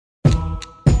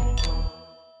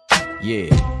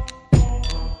Yeah.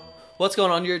 What's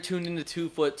going on? You're tuned into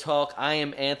 2FootTalk. I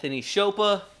am Anthony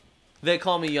Chopa. They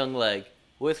call me Young Leg.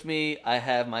 With me, I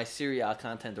have my Serie A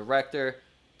content director,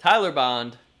 Tyler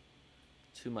Bond.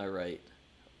 To my right.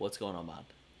 What's going on, Bond?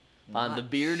 Bond, the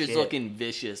beard is looking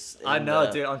vicious. I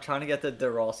know, dude. I'm trying to get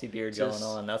the Rossi beard going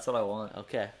on. That's what I want.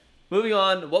 Okay. Moving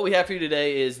on, what we have for you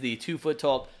today is the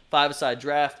 2FootTalk five-a-side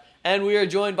draft, and we are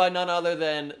joined by none other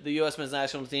than the USMNT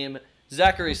national team,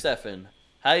 Zachary Steffen.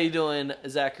 How you doing,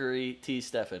 Zachary T.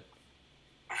 Steffen?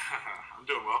 I'm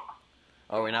doing well.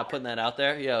 Oh, we're not putting that out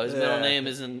there? Yo, his middle name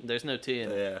isn't, there's no T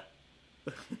in it. Yeah.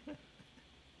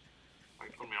 Why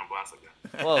you put me on blast like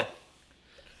that? Whoa.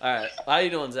 All right. How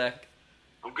you doing, Zach?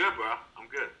 I'm good, bro. I'm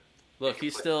good. Look,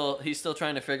 he's still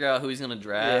trying to figure out who he's going to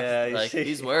draft. Yeah, like,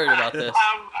 he's worried about this.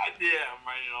 I'm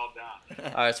writing it all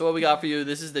down. All right, so what we got for you,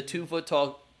 this is the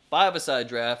 2FootTalk five-a-side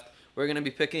draft. We're going to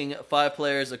be picking 5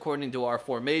 players according to our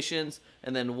formations,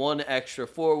 and then 1 extra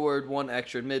forward, 1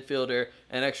 extra midfielder,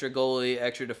 an extra goalie,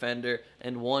 extra defender,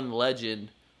 and 1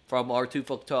 legend from our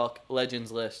 2FootTalk Legends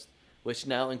List, which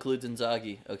now includes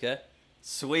Inzaghi, okay?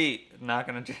 Sweet. Not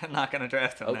gonna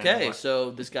draft him. Okay, anymore.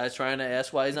 so this guy's trying to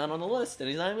ask why he's not on the list, and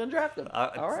he's not even going to draft him.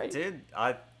 All right. Dude,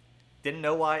 I didn't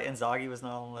know why Inzaghi was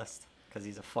not on the list, because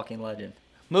he's a fucking legend.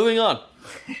 Moving on.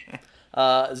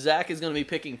 Zach is going to be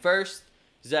picking first.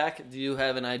 Zach, do you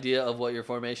have an idea of what your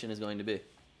formation is going to be?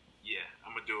 Yeah,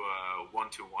 I'm going to do a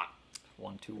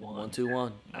 1-2-1. 1-2-1.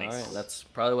 1-2-1. Nice. All right, that's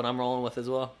probably what I'm rolling with as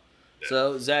well. Yeah.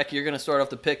 So, Zach, you're going to start off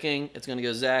the picking. It's going to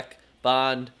go Zach,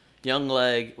 Bond, Young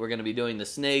Leg. We're going to be doing the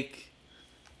snake.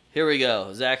 Here we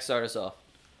go. Zach, start us off.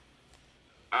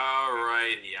 All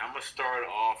right, yeah, I'm going to start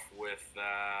off with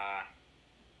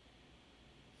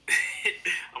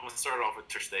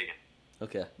Ter Stegen.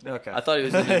 Okay. Okay. I thought he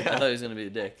was gonna be a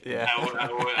dick. Yeah. I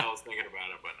was thinking about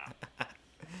it,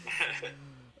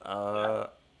 but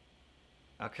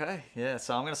no. Okay. Yeah.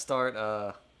 So I'm gonna start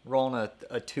rolling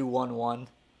a 2-1-1.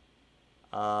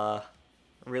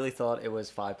 Really thought it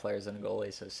was 5 players and a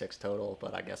goalie, so 6 total.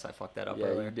 But I guess I fucked that up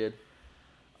earlier. Yeah, you did.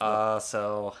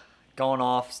 So going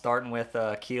off, starting with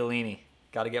Chiellini.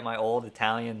 Got to get my old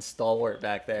Italian stalwart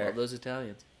back there. Love those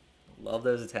Italians. Love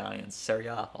those Italians. Serie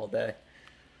A all day.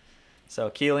 So,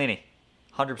 Chiellini,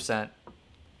 100%.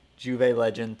 Juve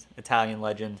legend, Italian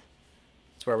legend.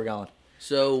 That's where we're going.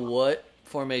 So, what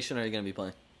formation are you going to be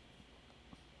playing?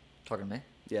 Talking to me?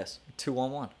 Yes.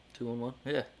 2-1-1. 2-1-1?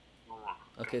 Yeah.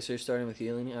 Okay, so you're starting with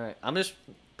Chiellini? All right. I'm just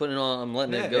putting it on. I'm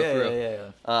letting it go yeah, through.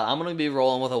 Yeah. I'm going to be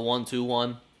rolling with a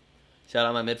 1-2-1. Shout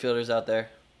out my midfielders out there.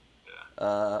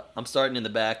 Yeah. I'm starting in the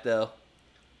back, though.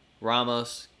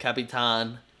 Ramos,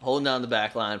 Capitan, holding down the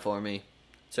back line for me.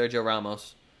 Sergio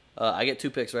Ramos. I get 2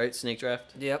 picks, right? Snake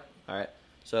draft? Yep. All right.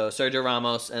 So, Sergio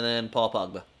Ramos and then Paul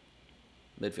Pogba.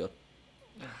 Midfield.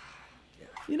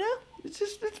 You know? It's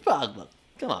Pogba.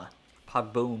 Come on.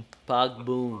 Pogboom.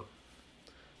 Pogboom.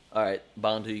 All right.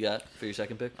 Bond, who you got for your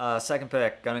second pick? Second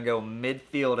pick, gonna go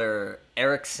midfielder,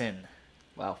 Eriksson.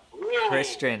 Wow. Ooh,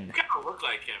 Christian. You kind of look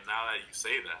like him now that you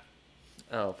say that.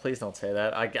 Oh, please don't say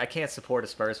that. I can't support a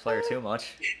Spurs player too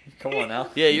much. Come on now.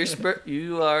 Yeah,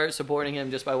 you are supporting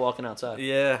him just by walking outside.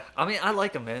 Yeah. I mean, I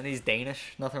like him, man. He's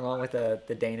Danish. Nothing wrong with the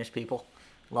Danish people.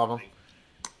 Love him.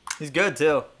 He's good,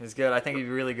 too. He's good. I think he'd be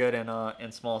really good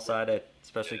in small-sided,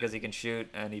 especially because he can shoot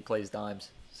and he plays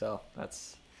dimes. So,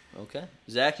 that's... Okay.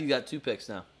 Zach, you got 2 picks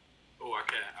now. Oh,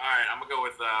 okay. All right, I'm going to go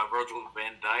with Virgil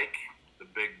van Dijk, the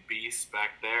big beast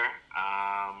back there.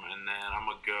 And then I'm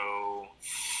going to go...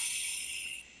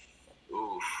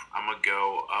 I'm going to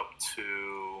go up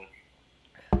to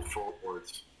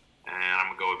forwards, and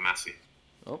I'm going to go with Messi.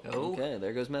 Oh, okay.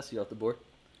 There goes Messi off the board.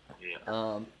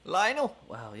 Yeah. Lionel.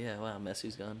 Wow, yeah, wow,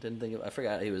 Messi's gone. I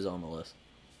forgot he was on the list.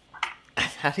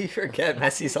 How do you forget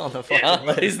Messi's on the fucking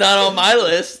list? He's not on my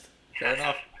list. Fair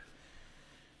enough.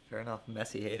 Fair enough.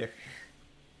 Messi hater.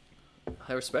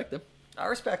 I respect him. I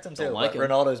respect him too, Don't like but him.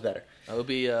 Ronaldo's better. I hope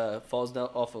he falls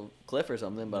down off a cliff or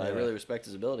something, but I Yeah. really respect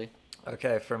his ability.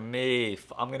 Okay, for me,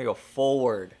 I'm going to go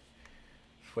forward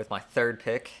with my 3rd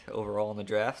pick overall in the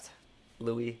draft,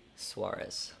 Luis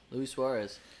Suarez. Luis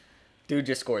Suarez. Dude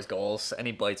just scores goals, and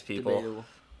he bites people. Debatable.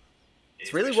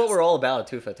 It's really what we're all about at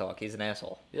TwoFootTalk. He's an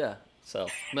asshole. Yeah. So,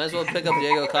 Might as well pick up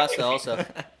Diego Costa also.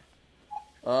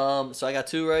 So I got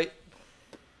 2 right.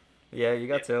 yeah, you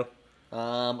got 2.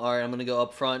 All right, I'm going to go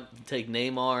up front, take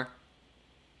Neymar.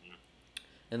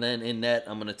 And then in net,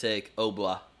 I'm going to take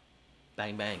Oblak.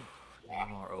 Bang, bang.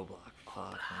 Neymar Oblak.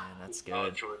 Fuck, man, that's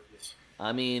Solid good. choices.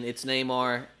 I mean, it's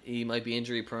Neymar. He might be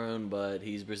injury prone, but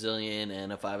he's Brazilian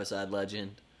and a five-a-side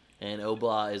legend. And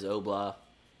Oblak is Oblak.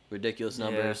 Ridiculous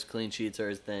numbers. Yeah. Clean sheets are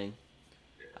his thing.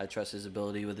 I trust his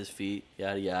ability with his feet,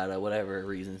 yada yada, whatever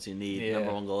reasons you need. Yeah.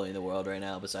 Number one goalie in the world right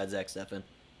now, besides Zack Steffen.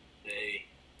 Hey,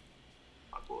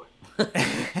 my boy.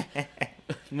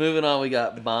 Moving on, we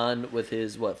got Bond with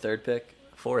his third pick?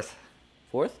 Fourth.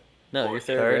 Fourth? No, Fourth. your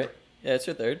third, Third. right? Yeah, it's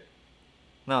your third.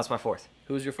 No, it's my fourth.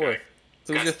 Who was your fourth? Okay.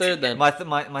 Who was your Guys, third then? My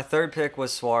third pick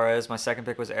was Suarez. My second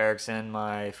pick was Eriksson.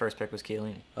 My first pick was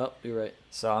Chiellini. Oh, you're right.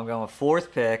 So I'm going with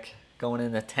fourth pick, going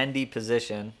in the Tendy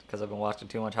position because I've been watching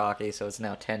too much hockey. So it's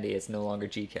now Tendy. It's no longer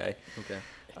GK. Okay.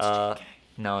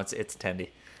 No, it's Tendy.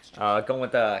 Going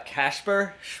with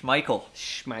Kasper Schmeichel.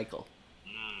 Schmeichel.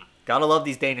 Gotta love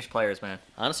these Danish players, man.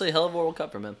 Honestly, hell of a World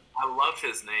Cup from him. I love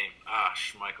his name.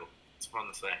 Schmeichel. It's fun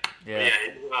to say. Yeah. Yeah,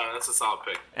 that's a solid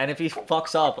pick. And if he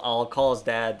fucks up, I'll call his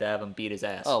dad to have him beat his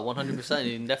ass. Oh, 100%.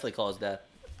 You can definitely call his dad.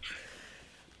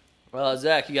 Well,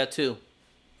 Zach, you got two.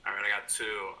 All right, I got two.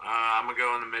 I'm going to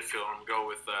go in the midfield. I'm going to go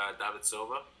with David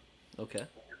Silva. Okay.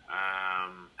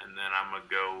 And then I'm going to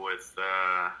go with,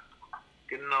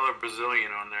 get another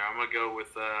Brazilian on there. I'm going to go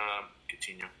with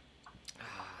Coutinho.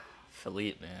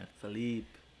 Philippe, man. Philippe.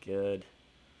 Good.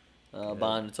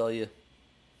 Bond, it's all you.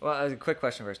 Well, a quick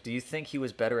question first. Do you think he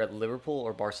was better at Liverpool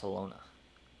or Barcelona?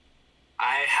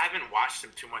 I haven't watched him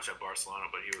too much at Barcelona,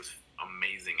 but he was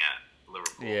amazing at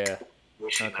Liverpool. Yeah.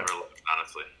 Wish he Okay. never left,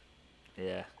 honestly.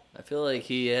 Yeah. I feel like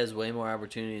he has way more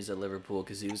opportunities at Liverpool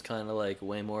because he was kind of like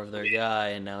way more of their guy,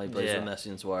 and now he plays Yeah. with Messi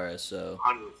and Suarez. So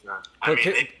 100%. I But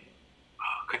mean,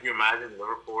 could you imagine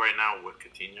Liverpool right now with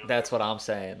Coutinho? That's what I'm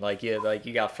saying. Like you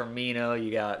got Firmino,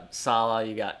 you got Salah,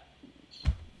 you got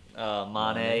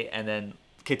Mane, and then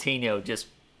Coutinho just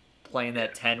playing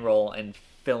that 10 role and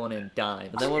filling in dimes.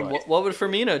 but then what would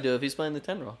Firmino do if he's playing the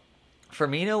 10 role?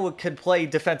 Firmino could play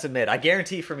defensive mid. I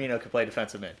guarantee Firmino could play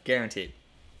defensive mid. Guaranteed.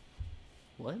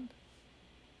 What?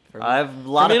 I have a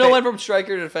lot Firmino of went from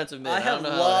striker to defensive mid. I have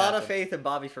don't a know how lot that of happened. faith in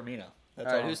Bobby Firmino. That's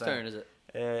All right, I'm whose saying. turn is it?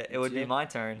 It would be you? my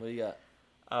turn. What do you got?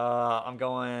 I'm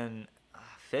going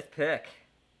fifth pick.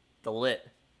 The lit.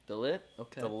 The lit?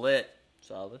 Okay. The lit.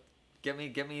 Solid. Give me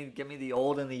the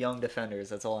old and the young defenders.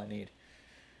 That's all I need.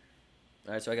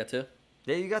 All right, so I got two.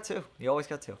 Yeah, you got two. You always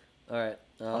got two. All right.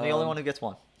 I'm the only one who gets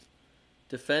one.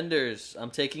 Defenders.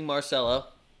 I'm taking Marcelo.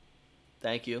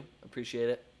 Thank you. Appreciate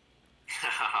it.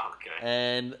 Okay.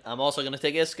 And I'm also going to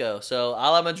take Isco. So, a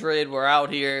la Madrid, we're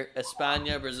out here.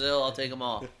 España, Brazil, I'll take them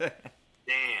all. Damn.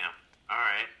 All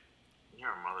right. You're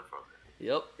a motherfucker.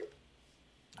 Yep.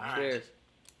 All right. Cheers.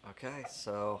 Okay,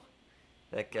 so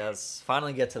that guys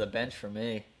finally get to the bench for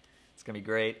me. It's gonna be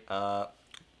great.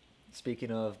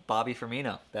 Speaking of Bobby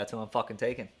Firmino, that's who I'm fucking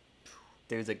taking.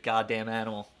 Dude's a goddamn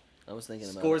animal. I was thinking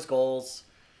about Scores goals,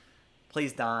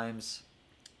 plays dimes,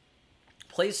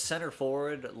 plays center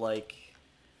forward like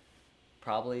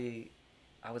probably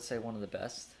I would say one of the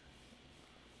best.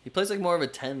 He plays like more of a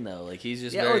 10, though. Like, he's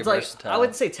just Yeah, very it's like versatile. I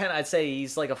wouldn't say 10. I'd say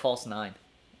he's like a false 9.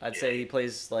 I'd say he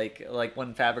plays like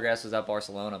when Fabregas was at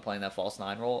Barcelona playing that false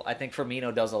 9 role. I think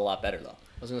Firmino does it a lot better though.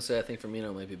 I was going to say, I think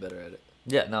Firmino might be better at it.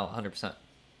 Yeah, no, 100%.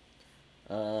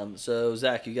 So,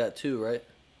 Zach, you got two, right?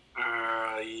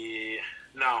 Yeah.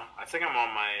 No, I think I'm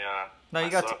on my. No, you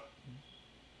my got sub. two.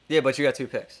 Yeah, but you got 2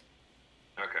 picks.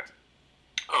 Okay.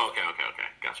 Oh, okay.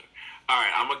 Gotcha. All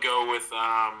right, I'm gonna go with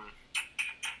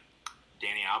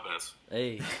Danny Alves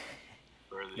Hey,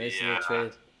 for the nice little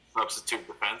trade. substitute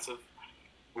defensive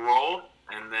role,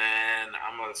 and then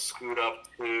I'm gonna scoot up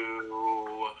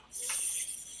to.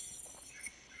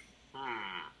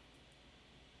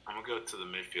 I'm gonna go to the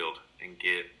midfield and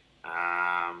get.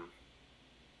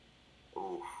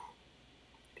 Ooh.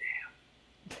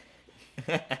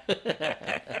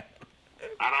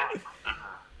 I don't.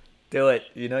 Do it.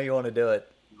 You know you want to do it.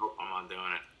 Nope, I'm not doing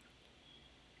it.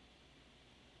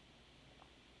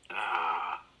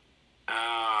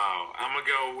 I'm gonna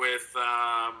go with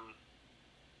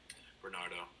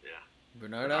Bernardo. Yeah.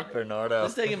 Bernardo? Bernardo.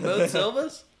 He's taking both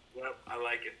Silvas? Yep, I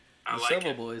like it. I The like Silva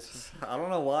it. boys. I don't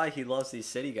know why he loves these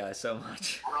city guys so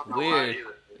much. I don't know Weird. why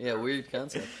either. Yeah, weird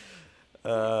concept.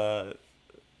 Those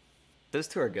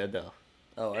two are good though.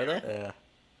 Oh, are they? Yeah.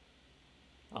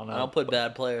 I don't know. I don't put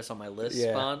bad players on my list,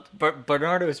 Yeah. Bond.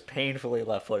 Bernardo is painfully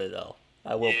left-footed though.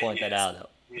 I will point that out though.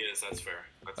 Yes, that's fair.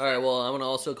 That's All right, fair. well, I'm going to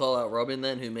also call out Robin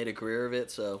then, who made a career of it,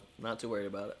 so not too worried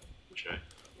about it. Okay.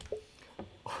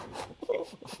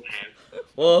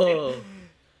 Whoa. That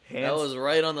Hands, was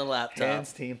right on the laptop.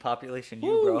 hands team population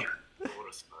you, bro. Would have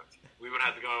sucked. We would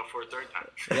have to go for a third time.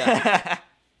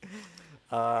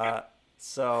 Yeah.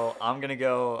 So I'm gonna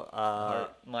go.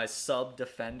 My sub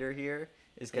defender here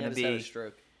is Gonna gonna just had a be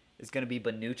stroke.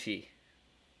 Benucci.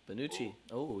 Benucci.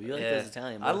 Oh, you like Yeah. those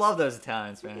Italian I boys. love those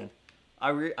Italians, man. I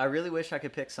really wish I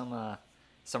could pick some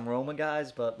some Roma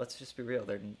guys, but let's just be real,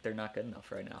 they're not good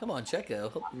enough right now. Come on,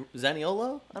 Checo.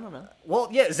 Zaniolo? I don't know. Well,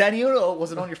 yeah, Zaniolo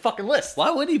wasn't on your fucking list.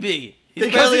 Why would he be? He's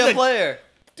Because barely he's a player.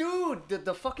 Dude,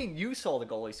 the fucking you saw the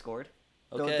goalie scored.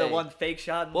 Okay. The one fake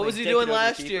shot. And What was he dick it doing over the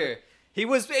last keeper. year? He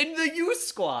was in the youth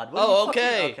squad. What Oh, are you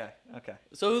okay. fucking- Okay.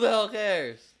 So who the hell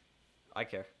cares? I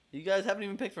care. You guys haven't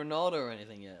even picked Ronaldo or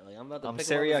anything yet. Like I'm about to I'm pick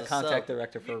Serie him A up as a contact sub.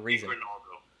 director for a reason. Ronaldo.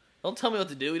 Don't tell me what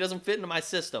to do. He doesn't fit into my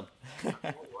system. Oh,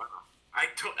 wow. I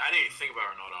didn't even think about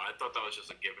Ronaldo. I thought that was just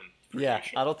a given. for Yeah,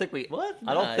 you. I don't think we. What?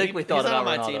 I don't think we thought he's about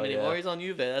not on my Ronaldo, team anymore. yeah. He's on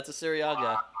Juve. That's a Serie A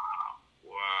guy.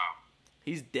 Wow.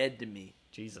 He's dead to me.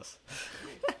 Jesus.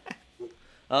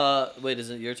 Wait, is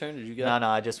it your turn? Did you get? No,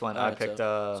 I just went. I Alright, picked.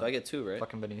 So I get 2, right?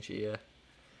 fucking Benucci. Yeah.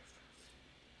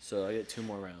 So I get 2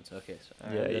 more rounds. Okay. So,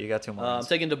 all Yeah, right, good. you got 2 more. I'm rounds.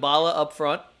 taking Dybala up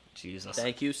front. Jesus.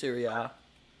 Thank you, Serie A.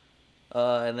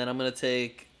 And then I'm gonna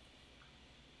take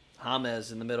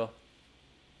James in the middle.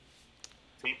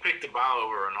 So you picked the ball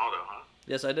over Ronaldo, huh?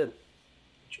 Yes, I did.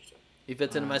 Interesting. He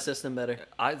fits into my system better.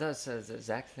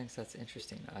 Zach thinks that's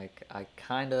interesting. I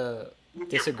kind of He was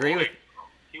disagree your boy. with.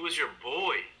 He was your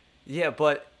boy. Yeah,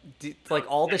 but like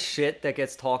all the shit that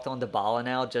gets talked on Dybala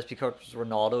now, just because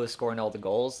Ronaldo is scoring all the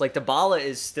goals, like Dybala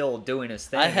is still doing his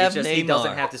thing. I have It's just Neymar. he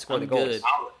doesn't have to score I'm the goals. good.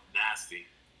 Ball nasty.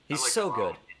 He's I like so Ronaldo.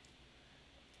 good.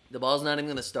 The ball's not even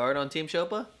gonna start on Team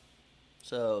Chopa.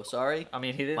 So sorry. I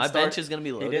mean, he didn't. My start, bench is gonna be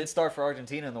He loaded. didn't start for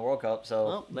Argentina in the World Cup, so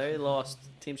Well, there he lost.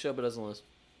 Team Chopa doesn't lose.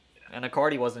 and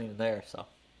Icardi wasn't even there. So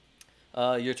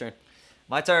Your turn.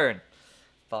 my turn.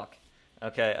 Fuck.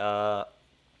 Okay.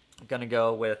 I'm gonna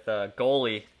go with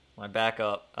goalie. My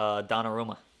backup,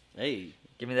 Donnarumma. Hey,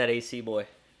 Give me that AC boy.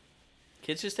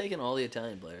 kid's just taking all the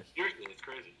Italian players. Seriously, it's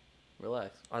crazy.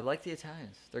 Relax. I like the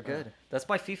Italians. They're good. That's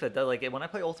my FIFA. Like when I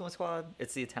play Ultimate Squad,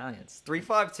 it's the Italians.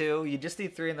 3-5-2. You just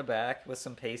need 3 in the back with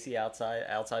some pacey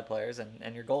outside players,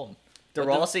 and you're golden. De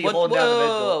Rossi holding down the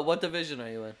middle. What division are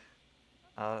you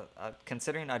in?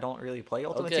 Considering I don't really play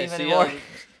Ultimate Okay, Team see anymore.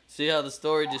 see how the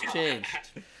story just changed.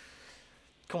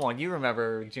 Come on, you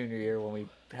remember junior year when we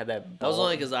had that? That was ball?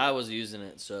 only because I was using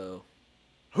it. So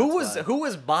who that's was why. who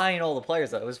was buying all the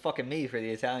players though? It was fucking me for the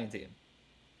Italian team.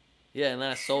 yeah, and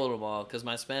then I sold them all because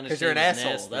my Spanish. 'Cause you're an team is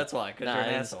asshole, nasty. that's why, 'cause Nah, you're an I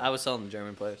didn't- asshole. I was selling the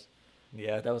German players.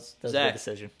 Yeah, that was a Zach, good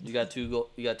decision. You got 2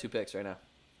 You got 2 picks right now.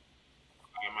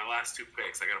 My last 2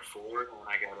 picks, I got a forward and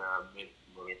I got a mid.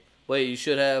 Wait, you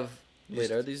should have. Wait,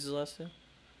 are these the last 2?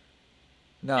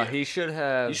 No, Yeah. he should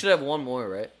have. You should have 1 more,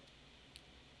 right?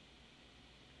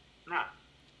 Nah.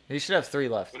 He should have 3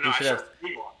 left. No, He I should said have.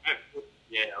 3 more.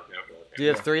 Yeah, okay. Do you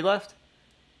have 3 left?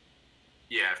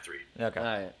 Yeah, I have 3. Okay. All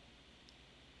right.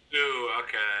 Ooh,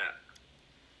 okay.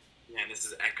 Man, this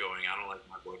is echoing. I don't like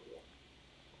my voice.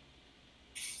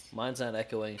 Mine's not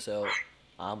echoing, so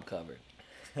I'm covered.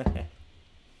 All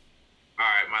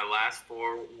right, my last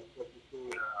forward,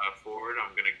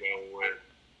 I'm gonna go with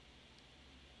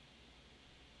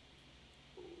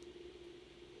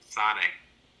Sonic.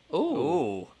 Ooh,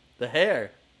 Ooh. the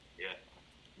hair.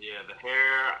 Yeah, the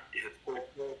hair. His full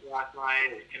last night.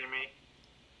 Are you kidding me?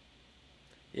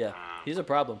 Yeah, he's a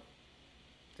problem.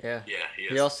 Yeah. Yeah, he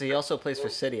is. He also plays for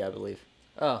City, I believe.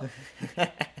 Oh,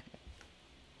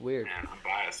 weird. Man, I'm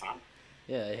biased, huh?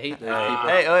 Yeah, I hate those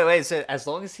Hey, people. Hey, wait. So as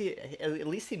long as at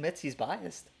least he admits he's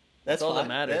biased. That's all that fine.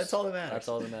 matters. That's all that matters. That's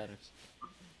all that matters.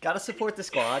 Gotta support the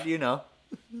squad, you know.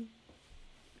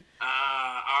 All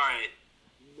right.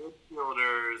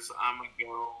 Midfielders, I'm gonna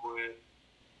go with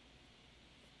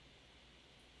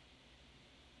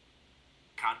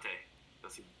Conte.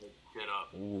 Does he pick shit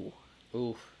up Ooh,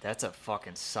 Ooh, that's a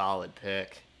fucking solid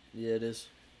pick. yeah, it is.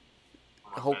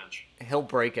 on my He'll, bench? he'll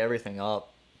break everything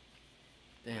up.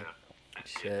 Damn. Yeah.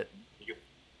 Shit. He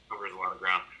covers a lot of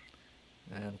ground.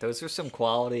 Man, those are some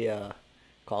quality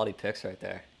picks right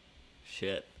there.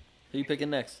 Shit. Who you picking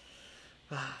next?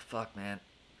 Fuck, man.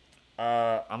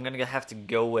 I'm gonna have to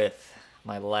go with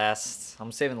my last.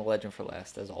 I'm saving the legend for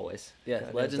last, as always. Yeah,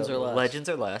 legends are last. Legends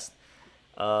are last.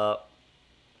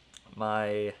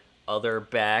 My other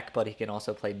back, but he can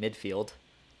also play midfield.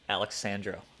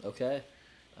 Alexandro. Okay,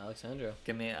 Alexandro.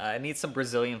 Give me. I need some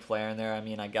Brazilian flair in there. I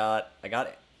mean, I got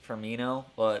Firmino,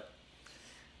 but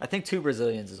I think 2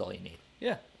 Brazilians is all you need.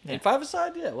 Yeah, Yeah. and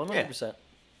 5-a-side. Yeah, 100%.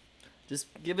 Just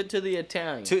give it to the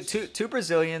Italians. Two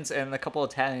Brazilians and a couple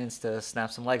Italians to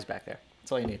snap some legs back there.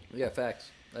 That's all you need. Yeah, facts.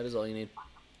 That is all you need.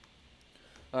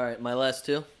 All right, my last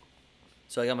 2.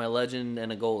 So I got my legend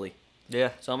and a goalie.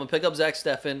 Yeah. So I'm gonna pick up Zack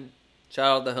Steffen. Shout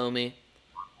out the homie.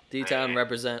 D-Town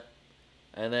represent.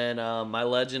 And then my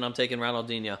legend, I'm taking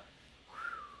Ronaldinho.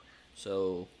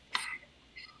 So,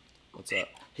 what's up?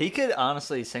 He could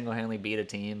honestly single-handedly beat a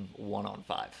team 1-on-5.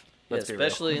 Yeah, Let's be real.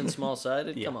 especially in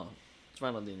small-sided. Yeah. Come on, it's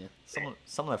Ronaldinho.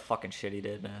 Some of the fucking shit he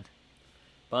did, man.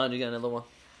 Bond, you got another one?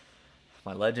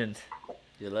 My legend.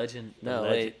 Your legend? No,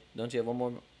 legend. wait. Don't you have one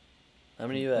more? How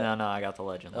many you have? No, I got the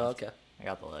legend. Oh, left. okay. I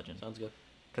got the legend. Sounds good.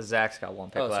 Because Zach's got one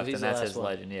pick Oh, so left, he's and the that's last his one.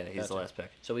 legend. Yeah, he's Gotcha. the last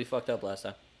pick. So we fucked up last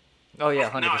time. Oh yeah,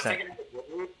 No, 100%. I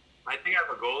think I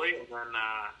have a goalie and then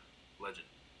legend.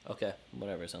 Okay,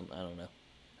 whatever. I don't know.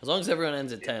 As long as everyone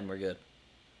ends at 10, we're good.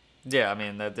 Yeah, I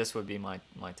mean this would be my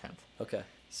 10th. Okay.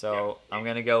 So I'm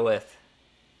gonna go with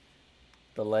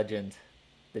the legend,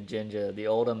 the ginger, the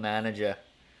older manager,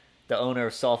 the owner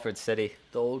of Salford City,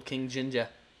 The old King Ginger.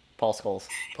 Paul Scholes.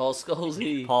 Paul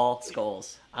Scholes. Paul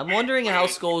Scholes. I'm wondering how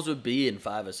Scholes would be in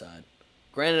five-a-side.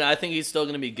 Granted, I think he's still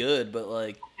going to be good, but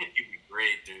like... He'd be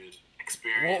great, dude.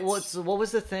 Experience. What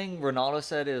was the thing Ronaldo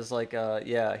said is like,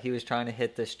 he was trying to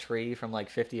hit this tree from like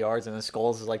 50 yards, and then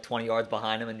Scholes is like 20 yards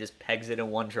behind him and just pegs it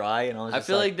in one try. And I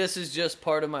feel like this is just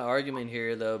part of my argument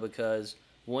here, though, because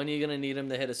when are you going to need him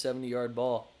to hit a 70-yard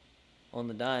ball on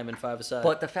the dime in five-a-side?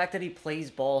 But the fact that he plays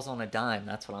balls on a dime,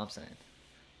 that's what I'm saying.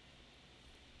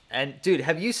 And, dude,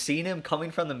 have you seen him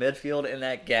coming from the midfield in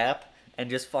that gap and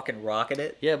just fucking rocking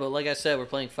it? Yeah, but like I said, we're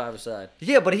playing five-a-side.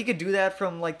 Yeah, but he could do that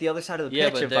from, like, the other side of the Yeah,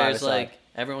 pitch but in there's, five-a-side. like,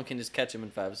 everyone can just catch him in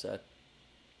five-a-side.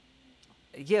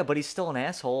 Yeah, but he's still an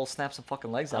asshole. Snap some fucking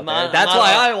legs out I'm there. not- That's I'm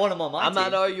why not- I want him on my I'm team.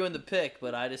 not arguing the pick,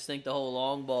 but I just think the whole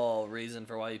long ball reason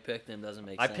for why you picked him doesn't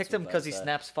make I sense. picked with him because he five-a-side.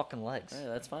 snaps fucking legs. Yeah,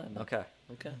 that's fine. Man. Okay.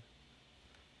 Okay.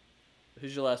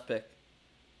 Who's your last pick?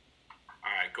 All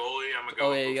right, goalie. I'm gonna go. Oh,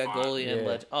 with yeah, you got Buffon. goalie and Yeah.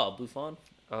 legend. Oh, Buffon?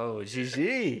 Oh,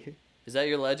 GG. Is that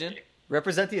your legend?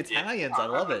 Represent the Italians. I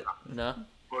love it. No?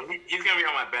 Well, he's gonna be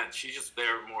on my bench. He's just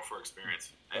there more for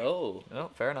experience. Oh, Oh,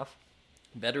 fair enough.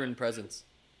 veteran presence.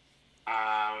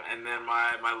 And then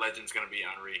my legend's gonna be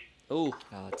Henri. Oh,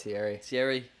 Oh, Thierry.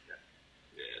 Thierry.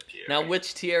 Yeah, Thierry. Now,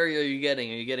 which Thierry are you getting?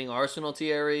 Are you getting Arsenal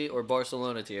Thierry or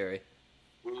Barcelona Thierry?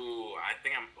 Ooh, I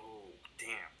think I'm. Ooh, damn.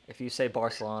 If you say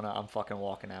Barcelona, I'm fucking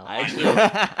walking out. I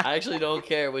actually don't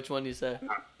care which one you say.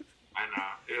 I know.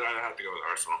 I'd have to go with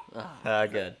Arsenal.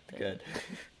 Good, good.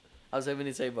 I was hoping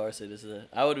to say Barca.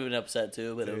 I would have been upset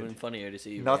too, but it would have been funnier to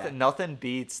see you. Nothing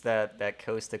beats that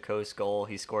coast to coast goal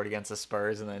he scored against the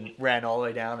Spurs and then ran all the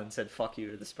way down and said "fuck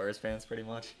you" to the Spurs fans, pretty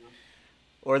much.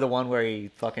 Or the one where he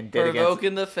fucking did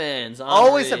provoking the fans.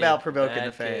 Always Henri, about provoking bad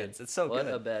the fans. kid. It's so What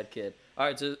good. a bad kid. All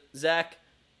right, so Zach,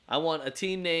 I want a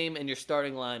team name and your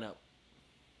starting lineup.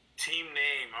 Team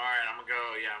name. All right, I'm gonna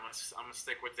go. Yeah, I'm gonna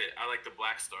stick with it. I like the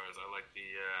Black Stars. I like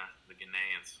the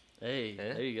Ghanaians. Hey,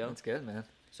 Yeah, there you go. That's good, man.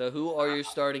 So who are your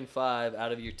starting five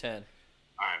out of your 10?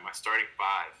 All right, my starting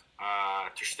five.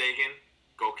 Ter Stegen,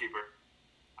 goalkeeper.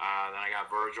 Then I got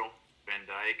Virgil, Van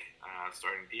Dijk,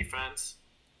 starting defense.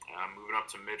 Moving up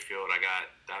to midfield, I got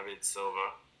David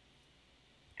Silva.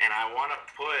 And I want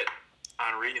to put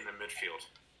Henri in the midfield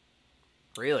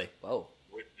Really? Whoa.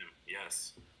 with him.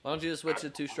 Yes. Why don't you just switch to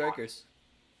two strikers?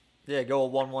 Yeah, go a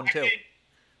 1-1-2.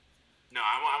 No,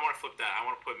 I want to flip that. I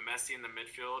want to put Messi in the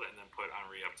midfield and then put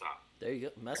Henri up top. There you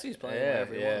go. Messi's playing Yeah,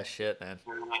 wherever he yeah, wants. shit, man.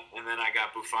 And then I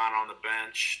got Buffon on the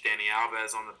bench, Dani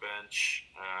Alves on the bench,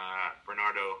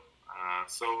 Bernardo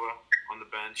Silva on the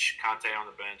bench, Conte on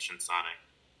the bench, and Sane.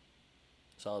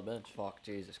 Solid bench. Fuck,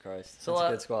 Jesus Christ. That's So,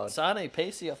 a good squad. Sane,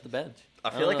 Pacey off the bench. I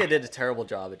feel like I did a terrible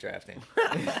job at drafting.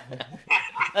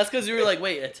 That's because you were like,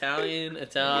 wait, Italian,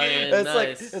 It's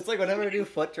nice. like whenever I do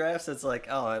foot drafts, it's like,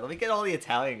 oh, let me get all the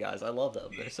Italian guys. I love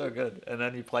them. They're so good. And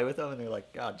then you play with them, and they're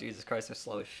like, God, Jesus Christ, they're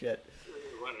slow as shit.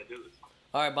 Why did I do this?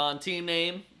 All right, Bond, team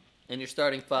name and your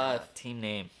starting five. Team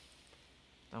name.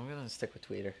 I'm gonna stick with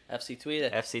Tweeter. FC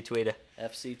Tweeter. FC Tweeter.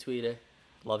 FC Tweeter.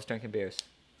 Loves drinking beers.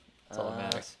 That's all that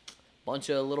matters. Bunch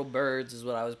of little birds is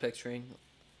what I was picturing.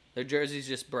 Their jersey's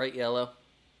just bright yellow.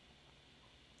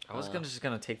 I was just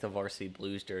gonna take the varsity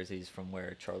blues jerseys from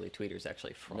where Charlie Tweeter's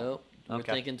actually from. Nope. We're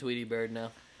Okay. thinking Tweety Bird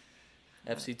now.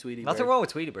 FC Tweety Nothing Bird. wrong with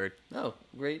Tweety Bird. No,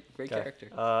 great Okay.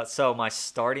 character. So my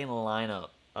starting lineup,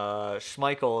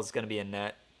 Schmeichel is going to be a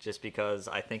net just because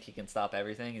I think he can stop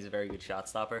everything. He's a very good shot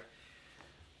stopper.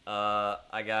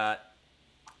 I got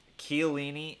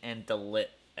Chiellini and De Ligt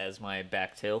as my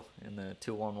back two in the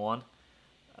 2-1-1.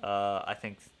 I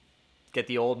think get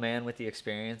the old man with the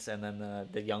experience and then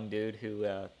the young dude who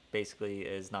basically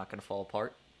is not going to fall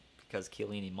apart because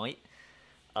Chiellini might.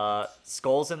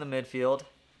 Scholes in the midfield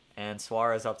and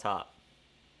Suarez up top.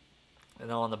 And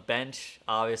then on the bench,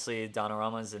 obviously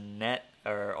Donnarumma's in net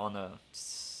or on the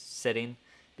sitting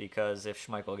because if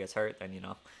Schmeichel gets hurt, then you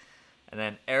know. And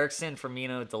then Eriksen,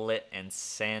 Firmino, De Ligt, and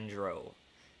Sandro.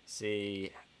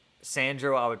 See,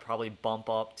 Sandro I would probably bump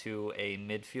up to a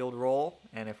midfield role,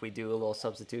 and if we do a little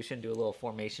substitution, do a little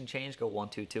formation change, go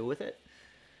 1-2-2 with it.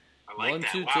 I like One,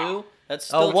 that. two, Wow. two. That's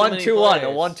still A 1-2-1. A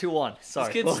players. 1-2-1. Sorry.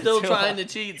 This kid's still 1-2-1. trying to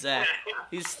cheat, Zach.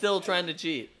 He's still trying to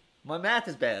cheat. My math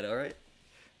is bad. All right.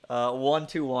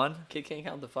 1-2-1. Kid can't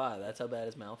count to 5. That's how bad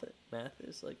his math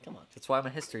is. Like, come on. That's why I'm a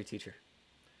history teacher.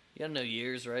 You gotta know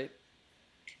years, right?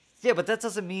 Yeah, but that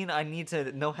doesn't mean I need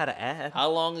to know how to add. How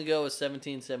long ago was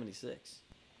 1776?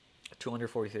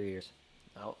 243 years.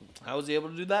 How was he able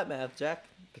to do that math, Jack?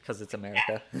 Because it's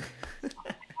America.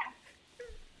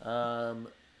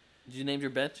 Did you name your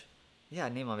bench? Yeah, I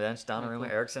named my bench. Donnarumma,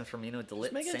 cool. Erickson, Firmino, DeLitt,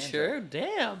 Just making Sancho. sure.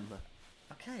 Damn.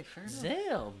 Okay, fair enough.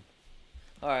 Damn.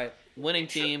 All right. Winning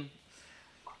team.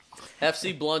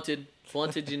 FC Blunted.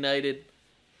 Blunted United.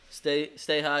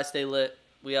 Stay high, stay lit.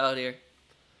 We out here.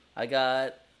 I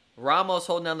got Ramos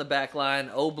holding down the back line.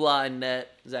 Obla in net.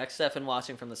 Zack Steffen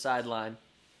watching from the sideline.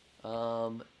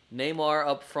 Neymar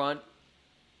up front.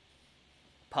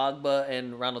 Pogba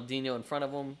and Ronaldinho in front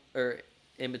of him. Or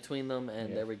in between them.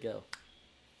 And there we go.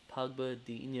 Pogba,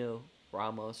 Dino,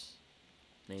 Ramos,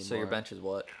 Neymar. So your bench is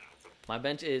what? My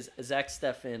bench is Zack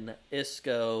Steffen,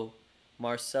 Isco,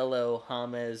 Marcelo,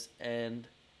 James, and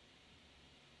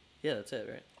yeah, that's it,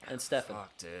 right? And Steffen.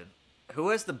 Fuck, dude. Who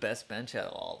has the best bench out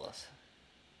of all of us?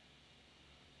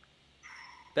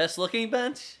 Best looking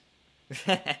bench?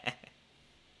 I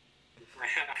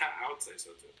would say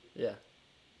so too. Yeah.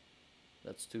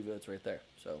 That's 2 votes right there.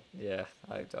 So Yeah,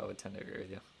 I would tend to agree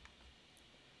with you.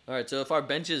 all right, so if our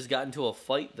benches got into a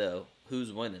fight though,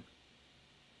 who's winning?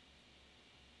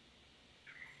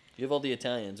 You have all the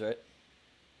Italians, right?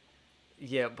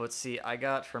 Yeah, but see, I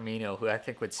got Firmino, who I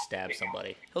think would stab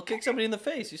somebody. He'll kick somebody in the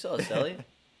face. You saw it, Sally.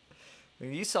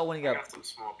 You saw when he I got... got some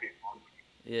small people.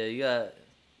 Yeah, you got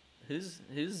who's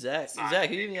Zach? Zach,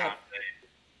 who you got?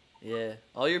 Yeah,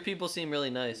 all your people seem really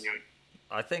nice.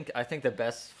 I think the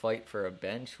best fight for a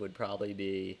bench would probably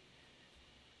be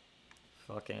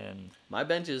fucking... My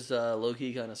bench is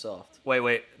low-key kind of soft.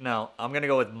 Wait, no. I'm going to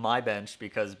go with my bench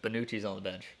because Bonucci's on the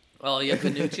bench. Oh, you have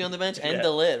Bonucci on the bench and Yeah.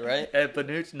 DeLitt, right?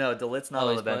 Bonucci, no, DeLitt's not Oh,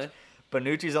 on he's the bench.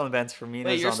 Bonucci's on the bench, Firmino's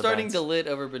Wait, you're on the starting bench. DeLitt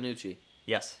over Bonucci,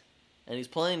 Yes, and he's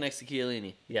playing next to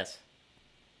Chiellini. yes.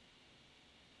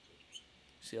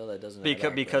 See how that doesn't add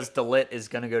up, Because DeLitt is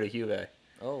going to go to Juve. right?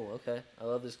 Oh, okay. I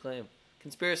love this claim.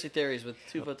 Conspiracy theories with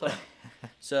 2-foot-talk.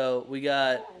 So we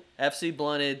got FC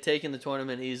Blunted taking the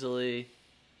tournament easily.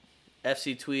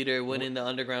 FC Tweeter winning the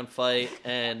underground fight,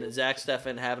 and Zack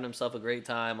Steffen having himself a great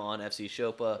time on FC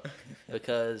Shopa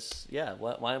because, yeah,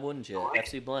 why wouldn't you?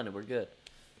 FC Blended, we're good.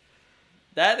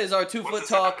 That is our 2-foot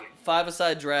talk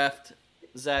 5-a-side draft.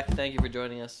 Zach, thank you for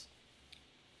joining us.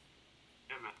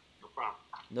 Yeah, man. No problem.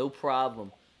 No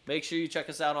problem. Make sure you check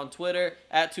us out on Twitter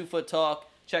at 2FootTalk.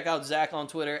 Check out Zach on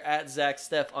Twitter at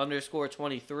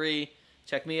ZachSteff_23.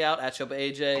 Check me out at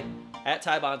ShopaAJ, at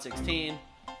Tybon16.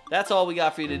 That's all we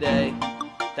got for you today.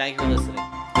 Thank you for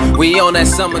listening. We on that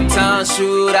summertime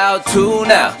shootout 2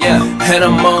 now, yeah. And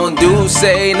I'm on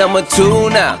say number 2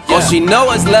 now. All she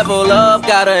know is level up,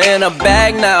 got her in a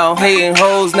bag now. Hating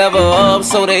hoes never up,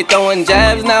 so they throwing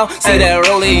jabs now. See that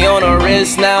rollie on her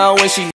wrist now when she